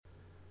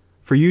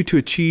For you to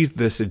achieve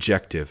this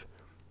objective,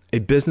 a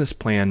business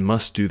plan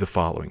must do the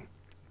following: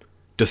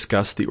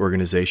 discuss the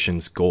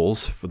organization's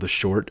goals for the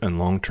short and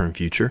long-term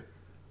future,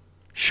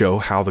 show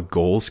how the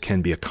goals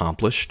can be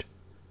accomplished,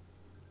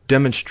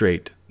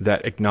 demonstrate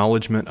that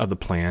acknowledgement of the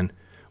plan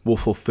will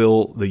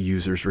fulfill the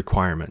user's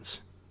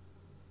requirements.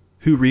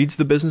 Who reads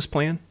the business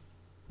plan?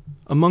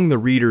 Among the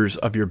readers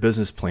of your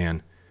business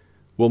plan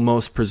will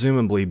most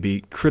presumably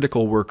be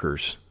critical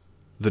workers,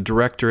 the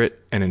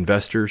directorate and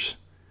investors,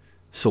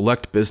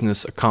 select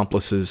business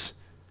accomplices,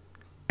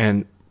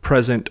 and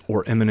present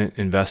or imminent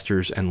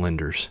investors and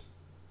lenders.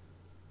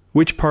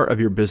 Which part of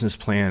your business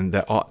plan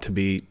that ought to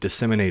be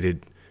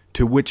disseminated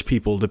to which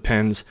people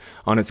depends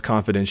on its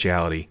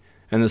confidentiality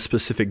and the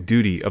specific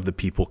duty of the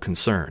people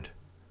concerned.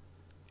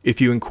 If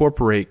you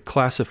incorporate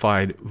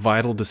classified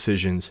vital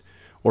decisions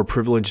or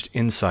privileged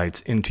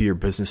insights into your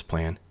business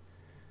plan,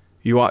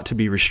 you ought to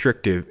be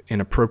restrictive in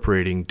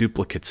appropriating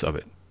duplicates of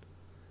it.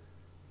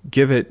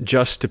 Give it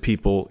just to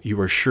people you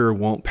are sure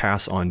won't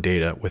pass on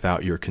data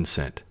without your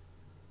consent.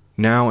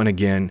 Now and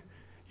again,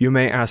 you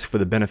may ask for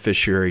the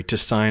beneficiary to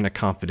sign a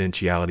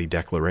confidentiality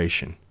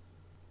declaration.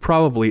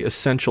 Probably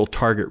essential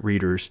target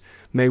readers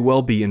may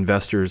well be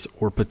investors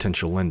or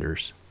potential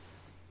lenders.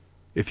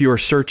 If you are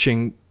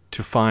searching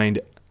to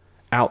find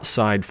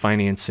outside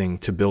financing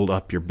to build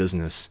up your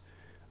business,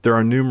 there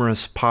are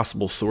numerous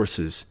possible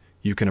sources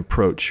you can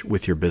approach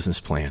with your business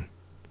plan.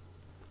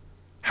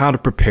 How to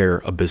prepare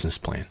a business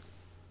plan.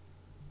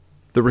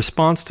 The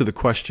response to the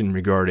question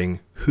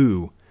regarding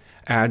who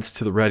adds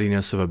to the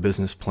readiness of a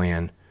business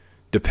plan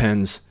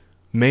depends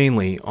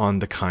mainly on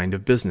the kind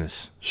of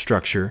business,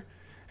 structure,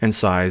 and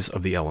size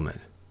of the element.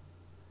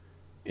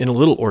 In a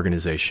little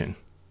organization,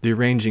 the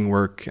arranging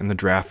work and the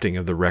drafting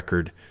of the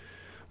record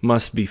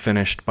must be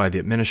finished by the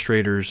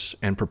administrators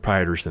and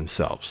proprietors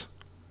themselves.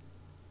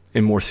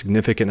 In more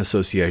significant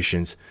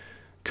associations,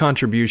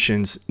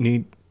 contributions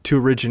need to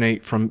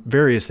originate from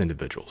various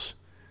individuals.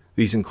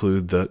 These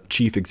include the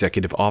Chief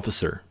Executive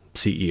Officer,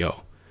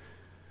 CEO,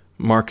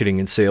 Marketing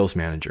and Sales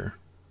Manager,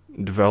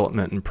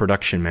 Development and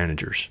Production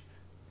Managers,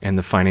 and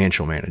the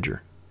Financial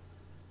Manager.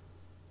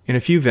 In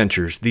a few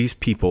ventures, these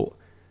people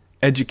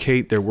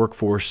educate their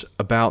workforce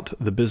about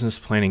the business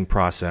planning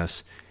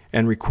process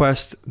and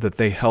request that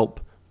they help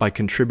by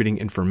contributing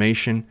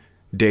information,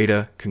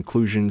 data,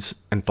 conclusions,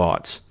 and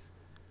thoughts.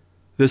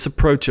 This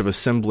approach of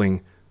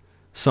assembling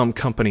some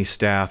company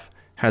staff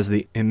has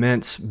the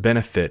immense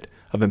benefit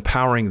of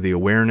empowering the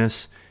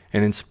awareness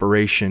and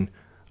inspiration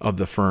of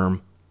the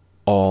firm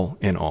all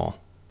in all.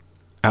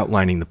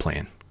 Outlining the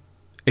plan.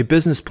 A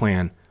business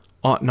plan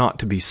ought not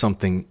to be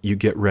something you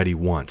get ready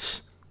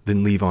once,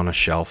 then leave on a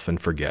shelf and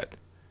forget.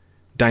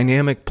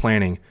 Dynamic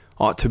planning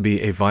ought to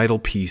be a vital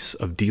piece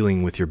of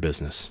dealing with your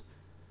business.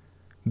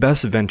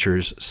 Best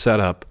ventures set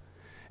up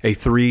a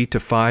 3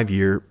 to 5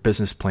 year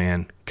business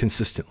plan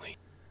consistently.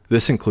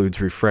 This includes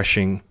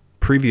refreshing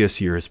previous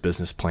year's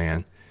business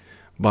plan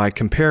by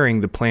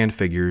comparing the plan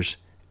figures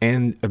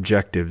and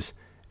objectives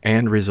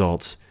and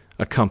results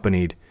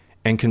accompanied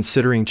and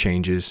considering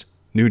changes,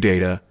 new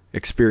data,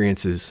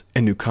 experiences,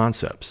 and new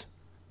concepts.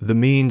 The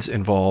means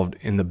involved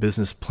in the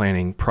business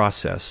planning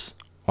process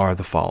are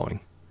the following: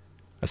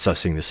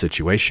 assessing the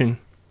situation,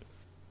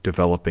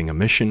 developing a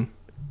mission,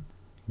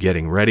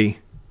 getting ready,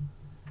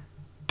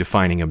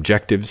 defining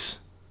objectives,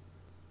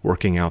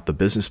 working out the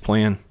business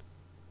plan,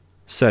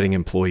 setting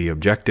employee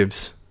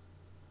objectives,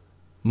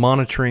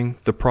 monitoring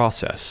the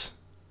process,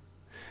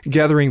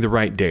 gathering the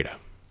right data.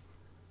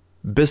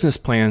 Business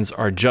plans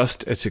are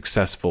just as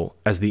successful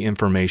as the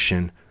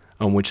information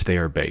on which they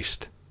are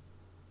based.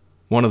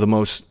 One of the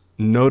most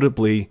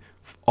notably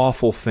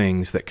awful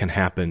things that can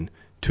happen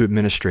to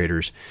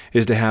administrators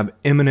is to have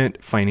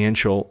eminent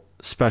financial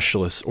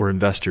specialists or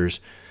investors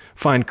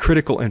find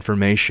critical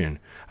information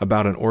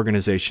about an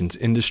organization's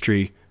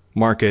industry,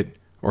 market,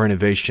 or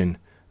innovation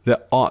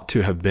that ought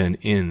to have been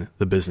in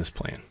the business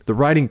plan. The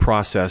writing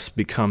process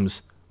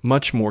becomes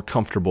much more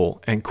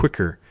comfortable and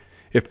quicker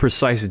if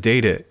precise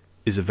data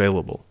is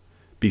available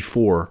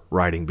before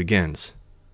writing begins.